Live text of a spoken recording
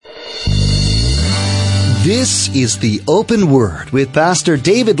This is The Open Word with Pastor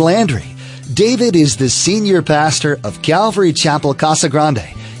David Landry. David is the senior pastor of Calvary Chapel, Casa Grande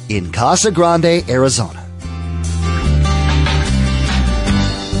in Casa Grande, Arizona.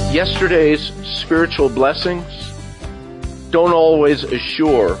 Yesterday's spiritual blessings don't always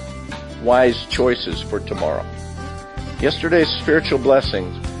assure wise choices for tomorrow. Yesterday's spiritual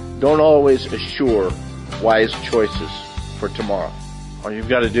blessings don't always assure wise choices for tomorrow. All you've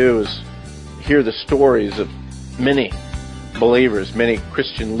got to do is hear the stories of many believers, many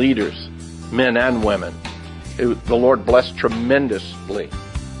Christian leaders, men and women, who the Lord blessed tremendously,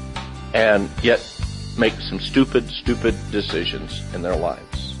 and yet make some stupid decisions in their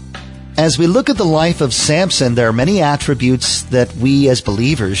lives. As we look at the life of Samson, there are many attributes that we as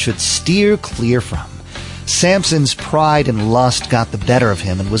believers should steer clear from. Samson's pride and lust got the better of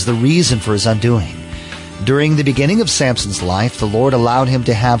him and was the reason for his undoing. During the beginning of Samson's life, the Lord allowed him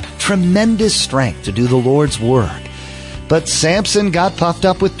to have tremendous strength to do the Lord's work. But Samson got puffed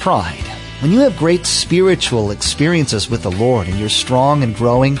up with pride. When you have great spiritual experiences with the Lord and you're strong and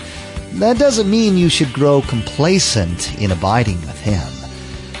growing, that doesn't mean you should grow complacent in abiding with Him.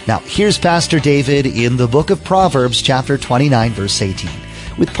 Now, here's Pastor David in the book of Proverbs, chapter 29, verse 18,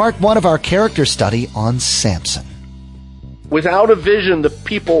 with part 1 of our character study on Samson. Without a vision, the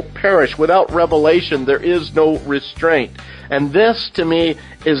people perish. Without revelation, there is no restraint. And this, to me,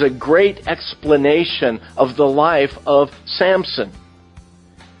 is a great explanation of the life of Samson.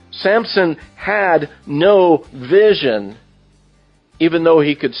 Samson had no vision, even though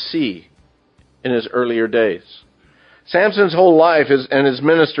he could see in his earlier days. Samson's whole life and his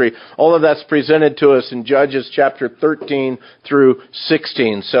ministry, all of that's presented to us in Judges chapter 13 through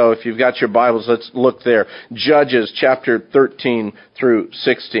 16. So if you've got your Bibles, let's look there. Judges chapter 13 through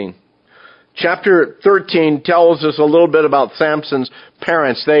 16. Chapter 13 tells us a little bit about Samson's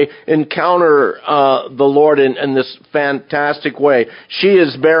parents. They encounter the Lord in this fantastic way. She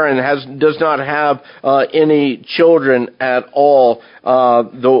is barren, does not have any children at all.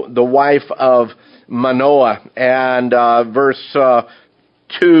 The wife of Manoah, and verse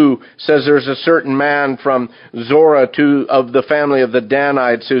 2 says there's a certain man from Zorah of the family of the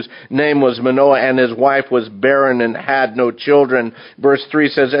Danites whose name was Manoah, and his wife was barren and had no children. Verse 3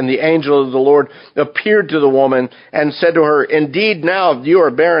 says, and the angel of the Lord appeared to the woman and said to her, indeed now you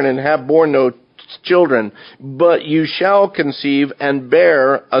are barren and have borne no children, but you shall conceive and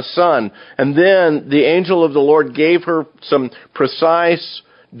bear a son. And then the angel of the Lord gave her some precise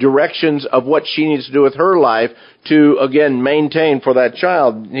directions of what she needs to do with her life to, again, maintain for that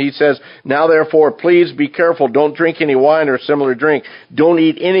child. He says, now therefore, please be careful. Don't drink any wine or similar drink. Don't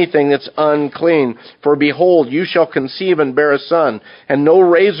eat anything that's unclean. For behold, you shall conceive and bear a son, and no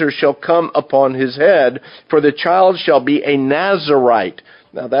razor shall come upon his head, for the child shall be a Nazarite.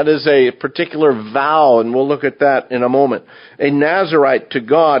 Now that is a particular vow, and we'll look at that in a moment. A Nazarite to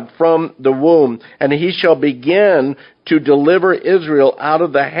God from the womb, and he shall begin to deliver Israel out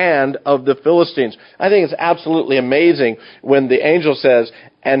of the hand of the Philistines. I think it's absolutely amazing when the angel says,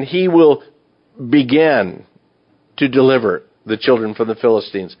 and he will begin to deliver the children from the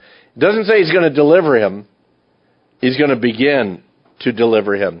Philistines. It doesn't say he's going to deliver him. He's going to begin to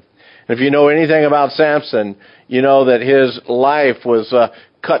deliver him. If you know anything about Samson, you know that his life was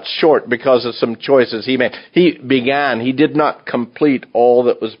cut short because of some choices he made. He did not complete all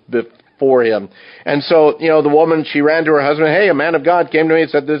that was before him. And so, the woman, she ran to her husband, hey, a man of God came to me and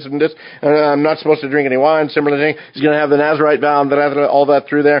said this and this, I'm not supposed to drink any wine, similar thing. He's going to have the Nazarite vow, and all that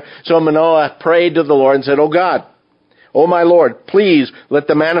through there. So Manoah prayed to the Lord and said, oh God, oh my Lord, please let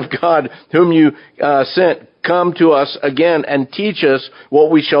the man of God whom you sent come to us again and teach us what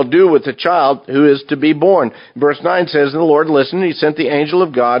we shall do with the child who is to be born. Verse 9 says, and the Lord listened. He sent the angel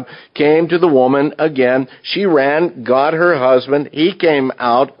of God, came to the woman again. She ran, got her husband. He came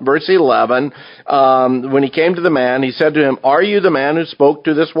out. Verse 11, when he came to the man, he said to him, are you the man who spoke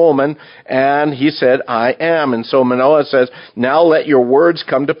to this woman? And he said, I am. And so Manoah says, now let your words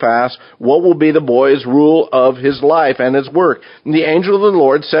come to pass. What will be the boy's rule of his life and his work? And the angel of the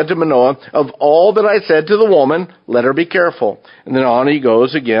Lord said to Manoah, of all that I said to the woman, let her be careful. And then on he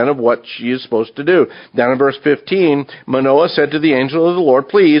goes again of what she is supposed to do. Down in verse 15, Manoah said to the angel of the Lord,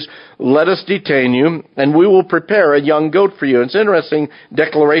 please let us detain you, and we will prepare a young goat for you. It's an interesting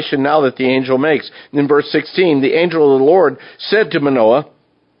declaration now that the angel makes. In verse 16, the angel of the Lord said to Manoah,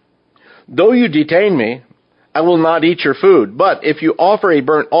 though you detain me, I will not eat your food. But if you offer a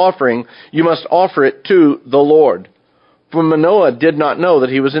burnt offering, you must offer it to the Lord. For Manoah did not know that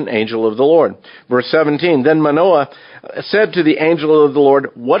he was an angel of the Lord. Verse 17, then Manoah said to the angel of the Lord,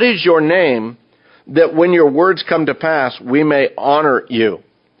 what is your name, that when your words come to pass, we may honor you?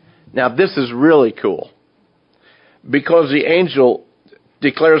 Now, this is really cool. because the angel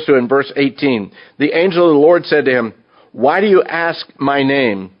declares to him in verse 18, the angel of the Lord said to him, why do you ask my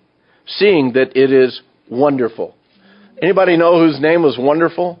name, seeing that it is wonderful? Anybody know whose name was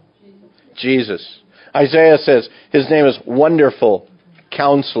wonderful? Jesus. Isaiah says his name is Wonderful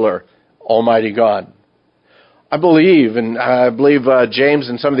Counselor, Almighty God. I believe James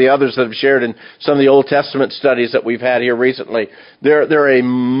and some of the others that have shared in some of the Old Testament studies that we've had here recently, there are a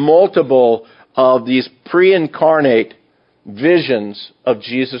multiple of these pre-incarnate visions of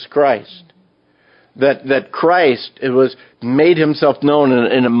Jesus Christ. That Christ was made himself known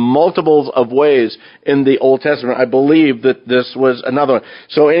in multiples of ways in the Old Testament. I believe that this was another one.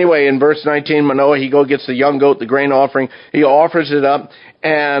 So anyway, in verse 19, Manoah, he gets the young goat, the grain offering. He offers it up,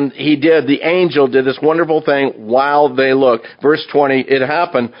 and the angel did this wonderful thing while they looked. Verse 20, it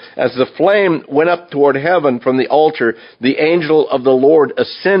happened as the flame went up toward heaven from the altar, the angel of the Lord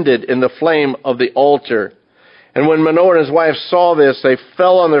ascended in the flame of the altar. And when Manoah and his wife saw this, they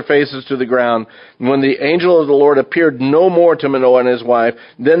fell on their faces to the ground. And when the angel of the Lord appeared no more to Manoah and his wife,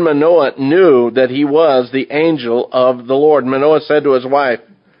 then Manoah knew that he was the angel of the Lord. Manoah said to his wife,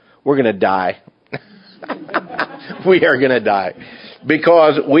 we're going to die. We are going to die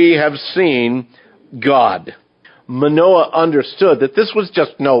because we have seen God. Manoah understood that this was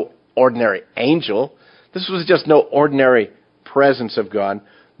just no ordinary angel. This was just no ordinary presence of God.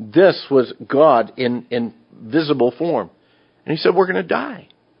 This was God in visible form. And he said, we're going to die.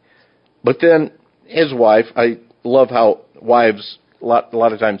 But then his wife, I love how wives a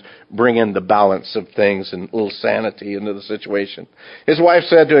lot of times bring in the balance of things and a little sanity into the situation. His wife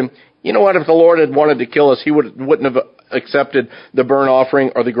said to him, you know what, if the Lord had wanted to kill us, he wouldn't have accepted the burnt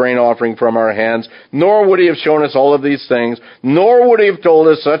offering or the grain offering from our hands, nor would he have shown us all of these things, nor would he have told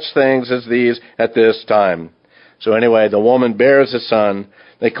us such things as these at this time. So anyway, the woman bears a son.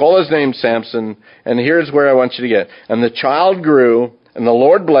 They call his name Samson, and here's where I want you to get. And the child grew, and the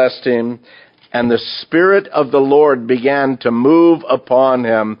Lord blessed him, and the Spirit of the Lord began to move upon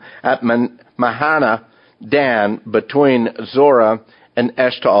him at Mahana Dan, between Zorah and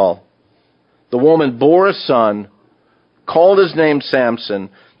Eshtaol. The woman bore a son, called his name Samson.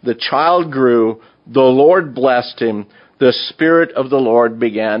 The child grew, the Lord blessed him, the Spirit of the Lord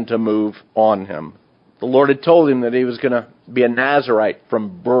began to move on him. The Lord had told him that he was going to be a Nazirite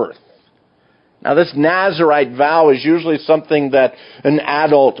from birth. Now, this Nazirite vow is usually something that an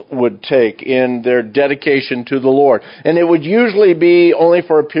adult would take in their dedication to the Lord. And it would usually be only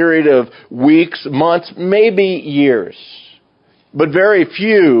for a period of weeks, months, maybe years. But very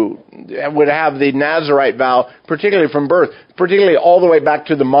few would have the Nazirite vow, particularly from birth, particularly all the way back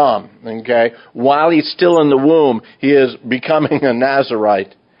to the mom, okay? While he's still in the womb, he is becoming a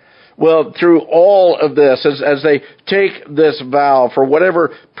Nazirite. Well, through all of this, as they take this vow for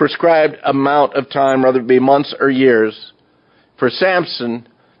whatever prescribed amount of time, whether it be months or years, for Samson,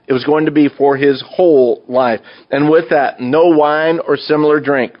 it was going to be for his whole life. And with that, no wine or similar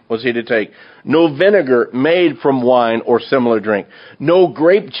drink was he to take. No vinegar made from wine or similar drink. No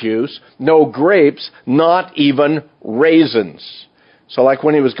grape juice, no grapes, not even raisins. So like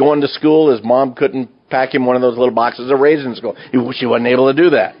when he was going to school, his mom couldn't pack him one of those little boxes of raisins to go. She wasn't able to do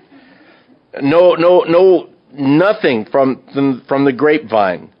that. No, nothing from the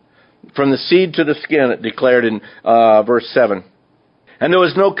grapevine, from the seed to the skin, it declared in verse 7. And there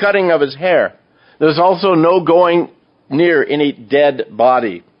was no cutting of his hair. There was also no going near any dead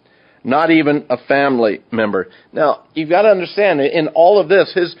body, not even a family member. Now, you've got to understand, in all of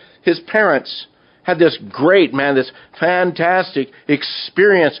this, his parents had this great, this fantastic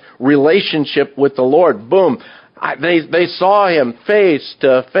experience, relationship with the Lord. Boom. They saw him face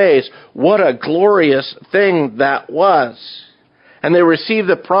to face. What a glorious thing that was. And they received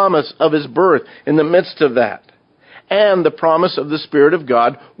the promise of his birth in the midst of that. And the promise of the Spirit of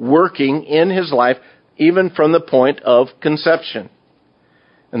God working in his life, even from the point of conception.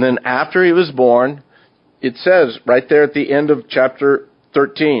 And then after he was born, it says right there at the end of chapter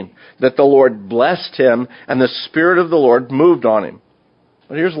 13, that the Lord blessed him and the Spirit of the Lord moved on him.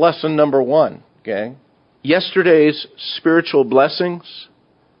 But here's lesson number 1, okay? Yesterday's spiritual blessings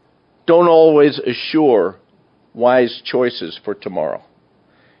don't always assure wise choices for tomorrow.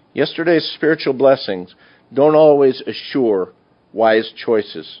 Yesterday's spiritual blessings don't always assure wise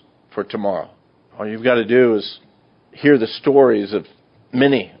choices for tomorrow. All you've got to do is hear the stories of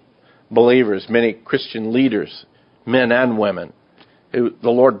many believers, many Christian leaders, men and women, who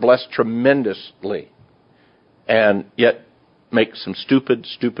the Lord blessed tremendously, and yet make some stupid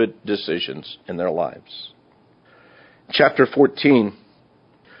decisions in their lives. Chapter 14,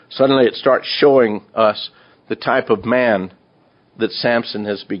 suddenly it starts showing us the type of man that Samson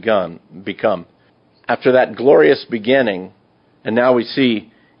has become. after that glorious beginning, and now we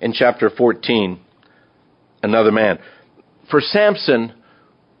see in chapter 14 another man. For Samson,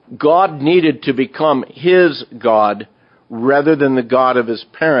 God needed to become his God rather than the God of his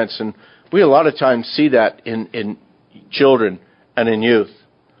parents. And we a lot of times see that in children and in youth.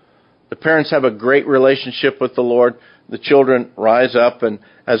 The parents have a great relationship with the Lord. The children rise up, and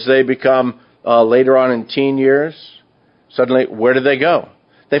as they become later on in teen years, suddenly, where do they go?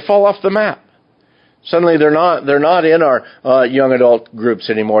 They fall off the map. Suddenly they're not in our young adult groups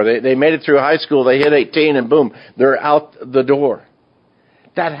anymore. They made it through high school, they hit 18, and boom, they're out the door.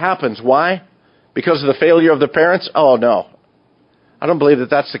 That happens. Why? Because of the failure of the parents? Oh, no. I don't believe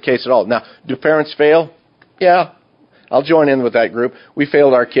that that's the case at all. Now, do parents fail? Yeah, I'll join in with that group. We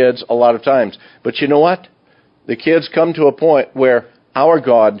failed our kids a lot of times. But you know what? The kids come to a point where our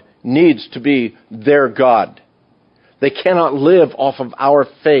God needs to be their God. They cannot live off of our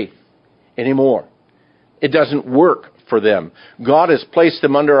faith anymore. It doesn't work for them. God has placed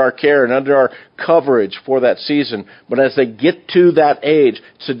them under our care and under our coverage for that season. But as they get to that age,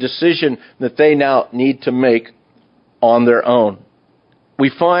 it's a decision that they now need to make on their own.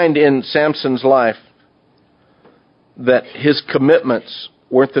 We find in Samson's life that his commitments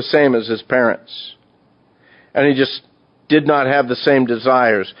weren't the same as his parents. And he just did not have the same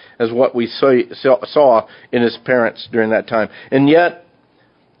desires as what we saw in his parents during that time. And yet,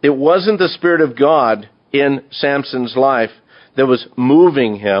 it wasn't the Spirit of God in Samson's life that was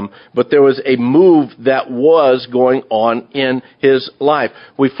moving him, but there was a move that was going on in his life.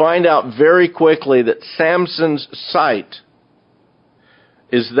 We find out very quickly that Samson's sight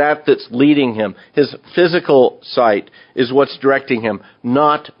is that's leading him. His physical sight is what's directing him,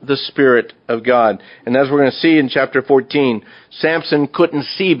 not the Spirit of God. And as we're going to see in chapter 14, Samson couldn't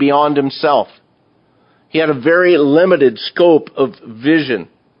see beyond himself. He had a very limited scope of vision.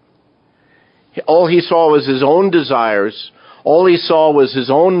 All he saw was his own desires. All he saw was his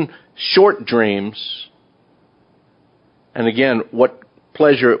own short dreams. And again, what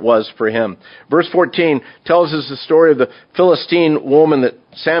pleasure it was for him. Verse 14 tells us the story of the Philistine woman that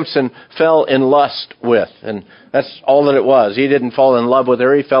Samson fell in lust with. And that's all that it was. He didn't fall in love with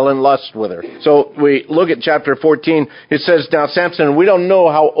her. He fell in lust with her. So we look at chapter 14. It says, now Samson, we don't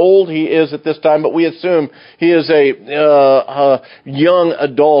know how old he is at this time, but we assume he is a young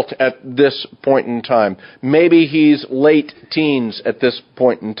adult at this point in time. Maybe he's late teens at this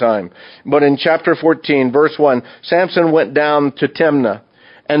point in time. But in chapter 14, verse 1, Samson went down to Timnah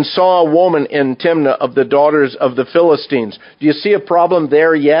and saw a woman in Timnah of the daughters of the Philistines. Do you see a problem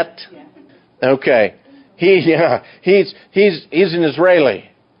there yet? Yeah. Okay. He's an Israeli.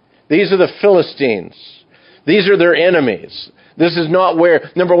 These are the Philistines. These are their enemies. This is not where,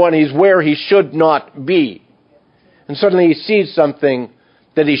 number one, he's where he should not be. And suddenly he sees something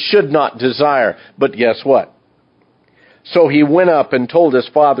that he should not desire. But guess what? So he went up and told his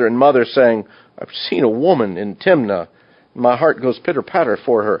father and mother, saying, I've seen a woman in Timnah. My heart goes pitter-patter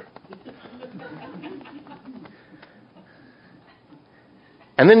for her.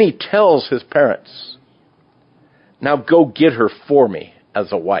 And then he tells his parents, now go get her for me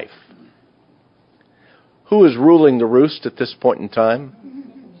as a wife. Who is ruling the roost at this point in time?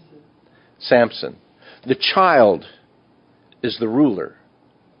 Samson. The child is the ruler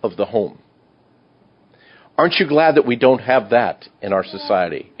of the home. Aren't you glad that we don't have that in our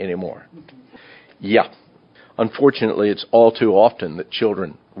society anymore? Yeah. Unfortunately, it's all too often that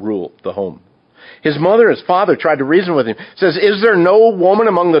children rule the home. His mother, his father, tried to reason with him. Says, is there no woman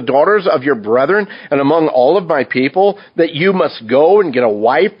among the daughters of your brethren and among all of my people that you must go and get a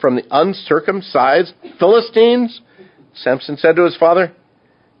wife from the uncircumcised Philistines? Samson said to his father,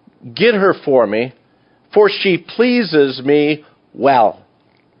 get her for me, for she pleases me well.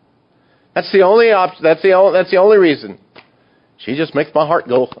 That's the only option. That's the only reason. She just makes my heart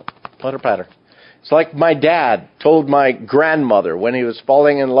go putter-patter. It's like my dad told my grandmother when he was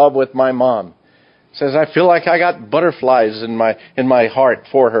falling in love with my mom. He says, I feel like I got butterflies in my heart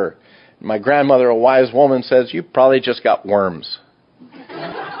for her. My grandmother, a wise woman, says, you probably just got worms.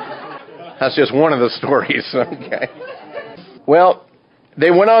 That's just one of the stories, okay? Well,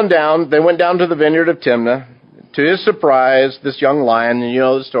 they went on down. They went down to the vineyard of Timnah. To his surprise, this young lion, and you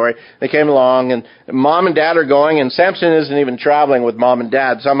know the story, they came along, and mom and dad are going, and Samson isn't even traveling with mom and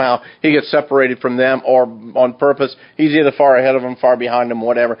dad. Somehow he gets separated from them, or on purpose. He's either far ahead of them, far behind them,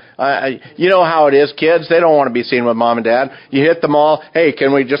 whatever. You know how it is, kids. They don't want to be seen with mom and dad. You hit them all. Hey,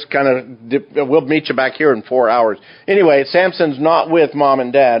 can we just we'll meet you back here in 4 hours. Anyway, Samson's not with mom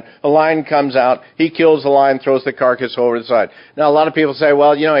and dad. A lion comes out. He kills the lion, throws the carcass over the side. Now, a lot of people say,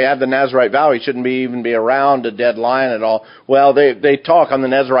 well, you know, he had the Nazirite vow. He shouldn't even be around a dead lion at all. Well, they talk on the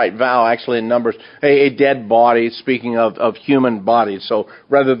Nazirite vow, actually in Numbers, a dead body, speaking of human bodies. So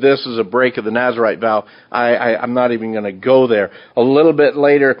rather this is a break of the Nazirite vow, I'm not even going to go there. A little bit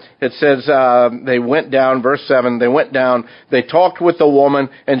later, it says they went down, verse 7, they went down, they talked with the woman,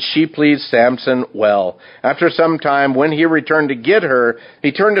 and she pleased Samson well. After some time, when he returned to get her,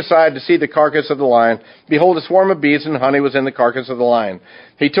 he turned aside to see the carcass of the lion. Behold, a swarm of bees and honey was in the carcass of the lion.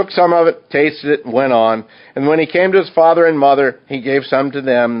 He took some of it, tasted it, and went on. And when he came to his father and mother, he gave some to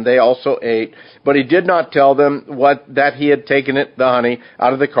them. They also ate. But he did not tell them that he had taken it, the honey,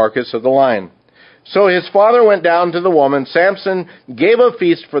 out of the carcass of the lion. So his father went down to the woman. Samson gave a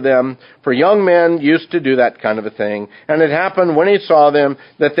feast for them, for young men used to do that kind of a thing. And it happened when he saw them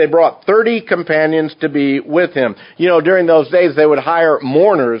that they brought 30 companions to be with him. You know, during those days they would hire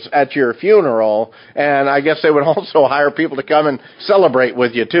mourners at your funeral, and I guess they would also hire people to come and celebrate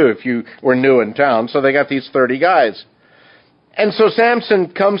with you too if you were new in town. So they got these 30 guys. And so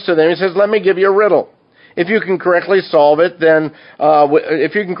Samson comes to them. He says, "Let me give you a riddle. If you can correctly solve it, within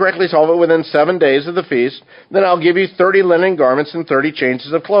 7 days of the feast, then I'll give you 30 linen garments and 30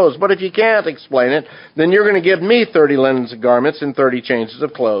 changes of clothes. But if you can't explain it, then you're going to give me 30 linen garments and 30 changes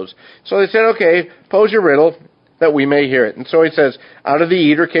of clothes." So they said, "Okay, pose your riddle that we may hear it." And so he says, "Out of the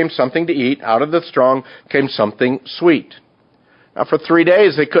eater came something to eat. Out of the strong came something sweet." Now for 3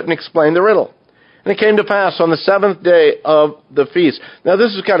 days they couldn't explain the riddle. And it came to pass on the 7th day of the feast. Now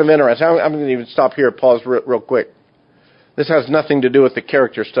this is kind of interesting. I'm going to even stop here and pause real quick. This has nothing to do with the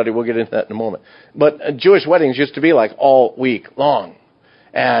character study. We'll get into that in a moment. But Jewish weddings used to be like all week long.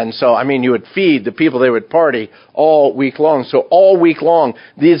 And so, I mean, you would feed the people, they would party all week long. So all week long,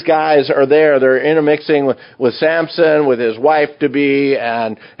 these guys are there. They're intermixing with Samson, with his wife-to-be,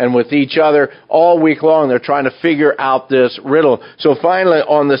 and with each other. All week long, they're trying to figure out this riddle. So finally,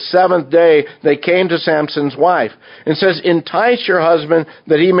 on the 7th day, they came to Samson's wife and says, "Entice your husband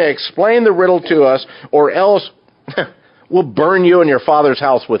that he may explain the riddle to us, or else we'll burn you and your father's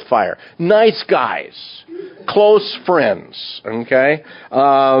house with fire." Nice guys. Close friends, okay?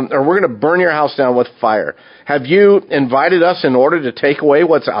 Or we're going to burn your house down with fire. Have you invited us in order to take away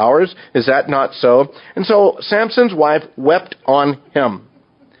what's ours? Is that not so? And so Samson's wife wept on him.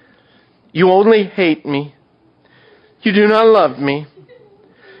 "You only hate me. You do not love me.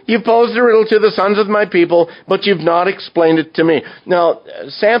 You've posed a riddle to the sons of my people, but you've not explained it to me." Now,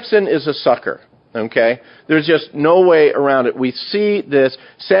 Samson is a sucker. Okay? There's just no way around it. We see this.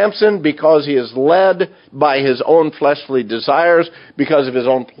 Samson, because he is led by his own fleshly desires, because of his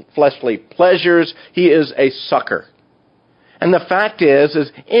own fleshly pleasures, he is a sucker. And the fact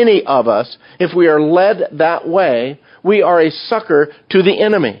is any of us, if we are led that way, we are a sucker to the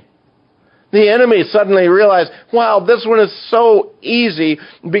enemy. The enemy suddenly realize, wow, this one is so easy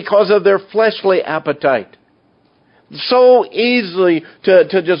because of their fleshly appetite. So easily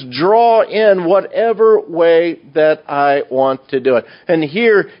to just draw in whatever way that I want to do it. And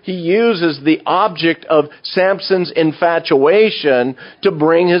here he uses the object of Samson's infatuation to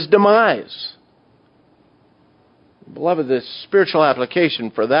bring his demise. Beloved, the spiritual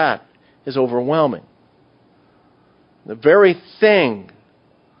application for that is overwhelming. The very thing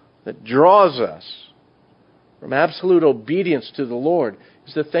that draws us from absolute obedience to the Lord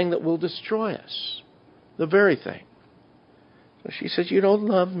is the thing that will destroy us. The very thing. So she says, "You don't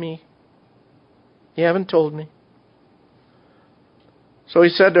love me. You haven't told me." So he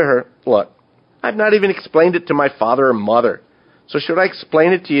said to her, "Look, I've not even explained it to my father or mother. So should I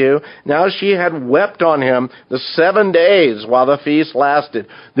explain it to you?" Now she had wept on him the 7 days while the feast lasted.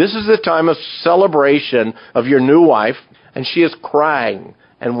 This is the time of celebration of your new wife, and she is crying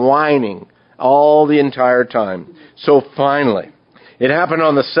and whining all the entire time. So finally, it happened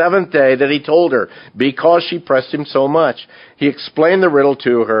on the 7th day that he told her, because she pressed him so much. He explained the riddle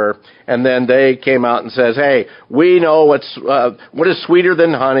to her, and then they came out and says, "Hey, we know what is sweeter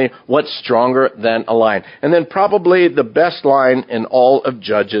than honey, what's stronger than a lion." And then probably the best line in all of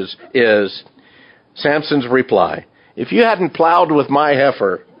Judges is Samson's reply, "If you hadn't plowed with my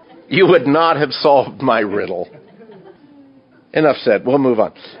heifer, you would not have solved my riddle." Enough said. We'll move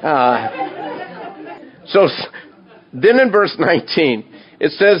on. So then in verse 19,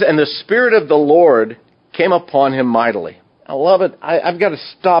 it says, "And the Spirit of the Lord came upon him mightily." I love it. I've got to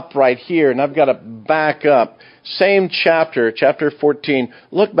stop right here, and I've got to back up. Same chapter 14.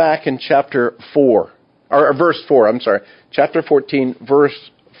 Look back in chapter 4, or verse 4, I'm sorry. Chapter 14,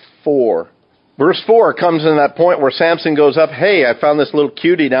 verse 4. Verse 4 comes in that point where Samson goes up, "Hey, I found this little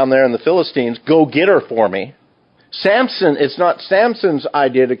cutie down there in the Philistines. Go get her for me." It's not Samson's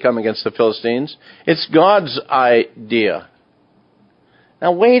idea to come against the Philistines. It's God's idea.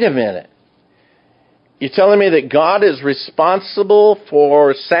 Now, wait a minute. You telling me that God is responsible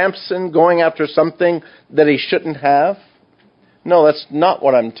for Samson going after something that he shouldn't have? No, that's not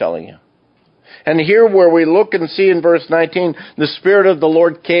what I'm telling you. And here where we look and see in verse 19, the Spirit of the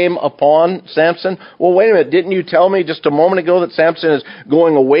Lord came upon Samson. Well, wait a minute. Didn't you tell me just a moment ago that Samson is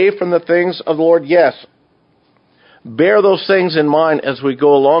going away from the things of the Lord? Yes. Bear those things in mind as we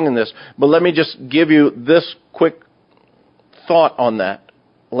go along in this. But let me just give you this quick thought on that.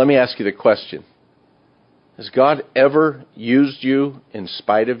 Let me ask you the question. Has God ever used you in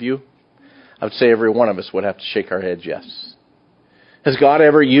spite of you? I would say every one of us would have to shake our heads yes. Has God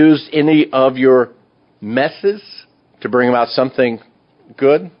ever used any of your messes to bring about something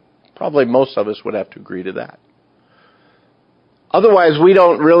good? Probably most of us would have to agree to that. Otherwise, we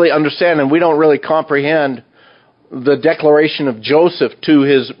don't really understand and we don't really comprehend the declaration of Joseph to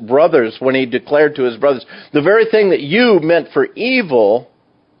his brothers when he declared to his brothers, the very thing that you meant for evil,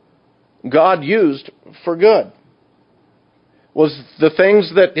 God used for good. Was the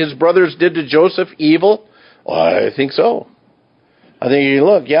things that his brothers did to Joseph evil? Well, I think so. I think you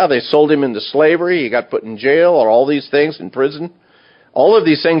look, yeah, they sold him into slavery, he got put in jail, or all these things in prison. All of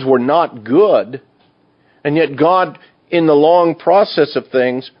these things were not good, and yet God, in the long process of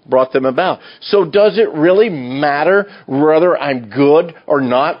things, brought them about. So does it really matter whether I'm good or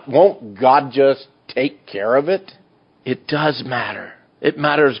not? Won't God just take care of it? It does matter. It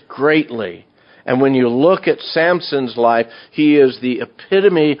matters greatly. And when you look at Samson's life, he is the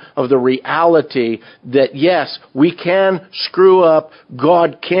epitome of the reality that, yes, we can screw up,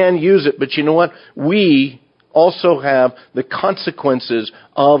 God can use it, but you know what? We also have the consequences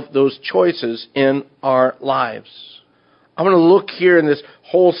of those choices in our lives. I want to look here in this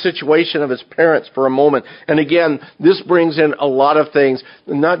whole situation of his parents for a moment. And again, this brings in a lot of things,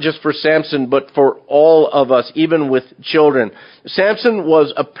 not just for Samson, but for all of us, even with children. Samson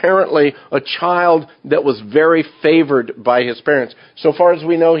was apparently a child that was very favored by his parents. So far as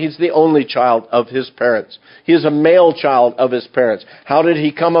we know, he's the only child of his parents. He is a male child of his parents. How did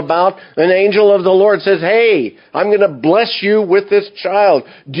he come about? An angel of the Lord says, hey, I'm going to bless you with this child.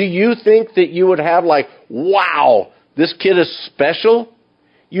 Do you think that you would have like, wow, this kid is special?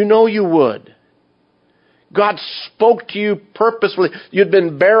 You know you would. God spoke to you purposefully. You'd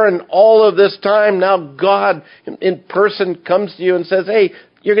been barren all of this time. Now God in person comes to you and says, hey,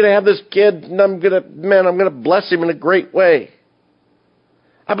 you're going to have this kid, and I'm going to bless him in a great way.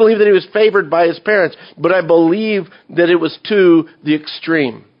 I believe that he was favored by his parents, but I believe that it was to the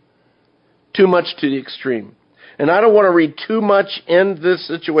extreme. Too much to the extreme. And I don't want to read too much in this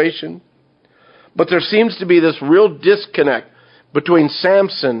situation, but there seems to be this real disconnect between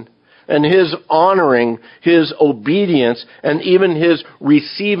Samson and his honoring, his obedience, and even his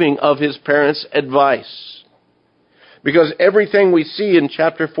receiving of his parents' advice. Because everything we see in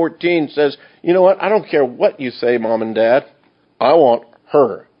chapter 14 says, you know what, I don't care what you say, Mom and Dad. I want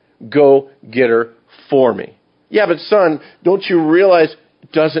her. Go get her for me. Yeah, but son, don't you realize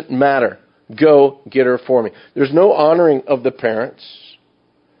it doesn't matter. Go get her for me. There's no honoring of the parents.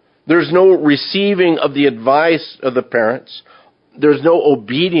 There's no receiving of the advice of the parents. There's no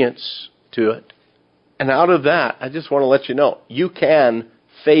obedience to it. And out of that, I just want to let you know, you can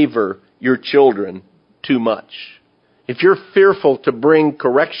favor your children too much. If you're fearful to bring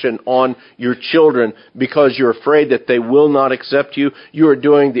correction on your children because you're afraid that they will not accept you, you are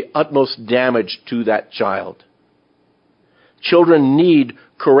doing the utmost damage to that child. Children need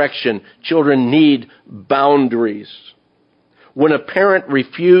correction. Children need boundaries. When a parent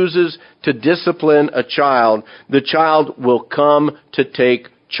refuses to discipline a child, the child will come to take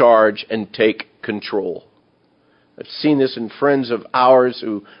charge and take control. I've seen this in friends of ours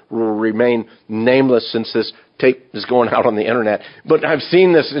who will remain nameless since this tape is going out on the internet. But I've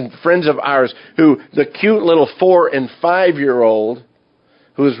seen this in friends of ours who, the cute little 4- and 5-year-old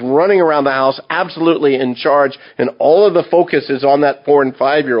who is running around the house absolutely in charge, and all of the focus is on that 4- and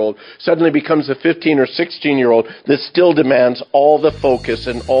 5-year-old, suddenly becomes a 15- or 16-year-old that still demands all the focus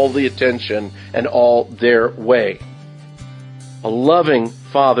and all the attention and all their way. A loving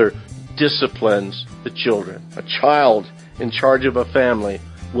father disciplines the children. A child in charge of a family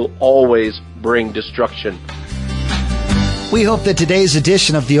will always bring destruction. We hope that today's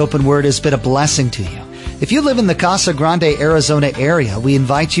edition of The Open Word has been a blessing to you. If you live in the Casa Grande, Arizona area, we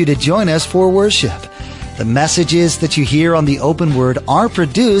invite you to join us for worship. The messages that you hear on The Open Word are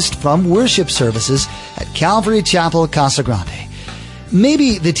produced from worship services at Calvary Chapel, Casa Grande.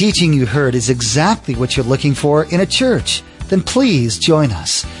 Maybe the teaching you heard is exactly what you're looking for in a church. Then please join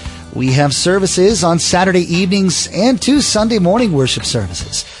us. We have services on Saturday evenings and 2 Sunday morning worship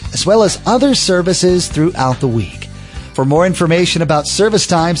services, as well as other services throughout the week. For more information about service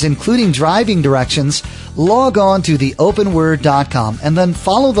times, including driving directions, log on to theopenword.com and then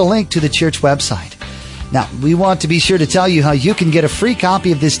follow the link to the church website. Now, we want to be sure to tell you how you can get a free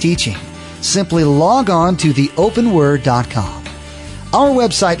copy of this teaching. Simply log on to theopenword.com. Our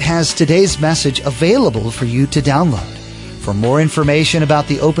website has today's message available for you to download. For more information about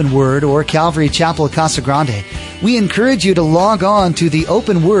the Open Word or Calvary Chapel Casa Grande, we encourage you to log on to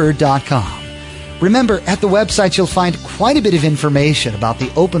theopenword.com. Remember, at the website you'll find quite a bit of information about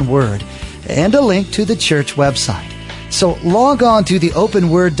the Open Word and a link to the church website. So log on to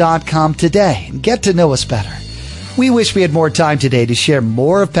theopenword.com today and get to know us better. We wish we had more time today to share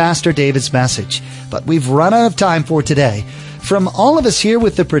more of Pastor David's message, but we've run out of time for today. From all of us here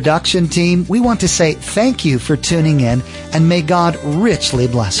with the production team, we want to say thank you for tuning in, and may God richly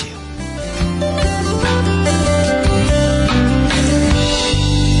bless you.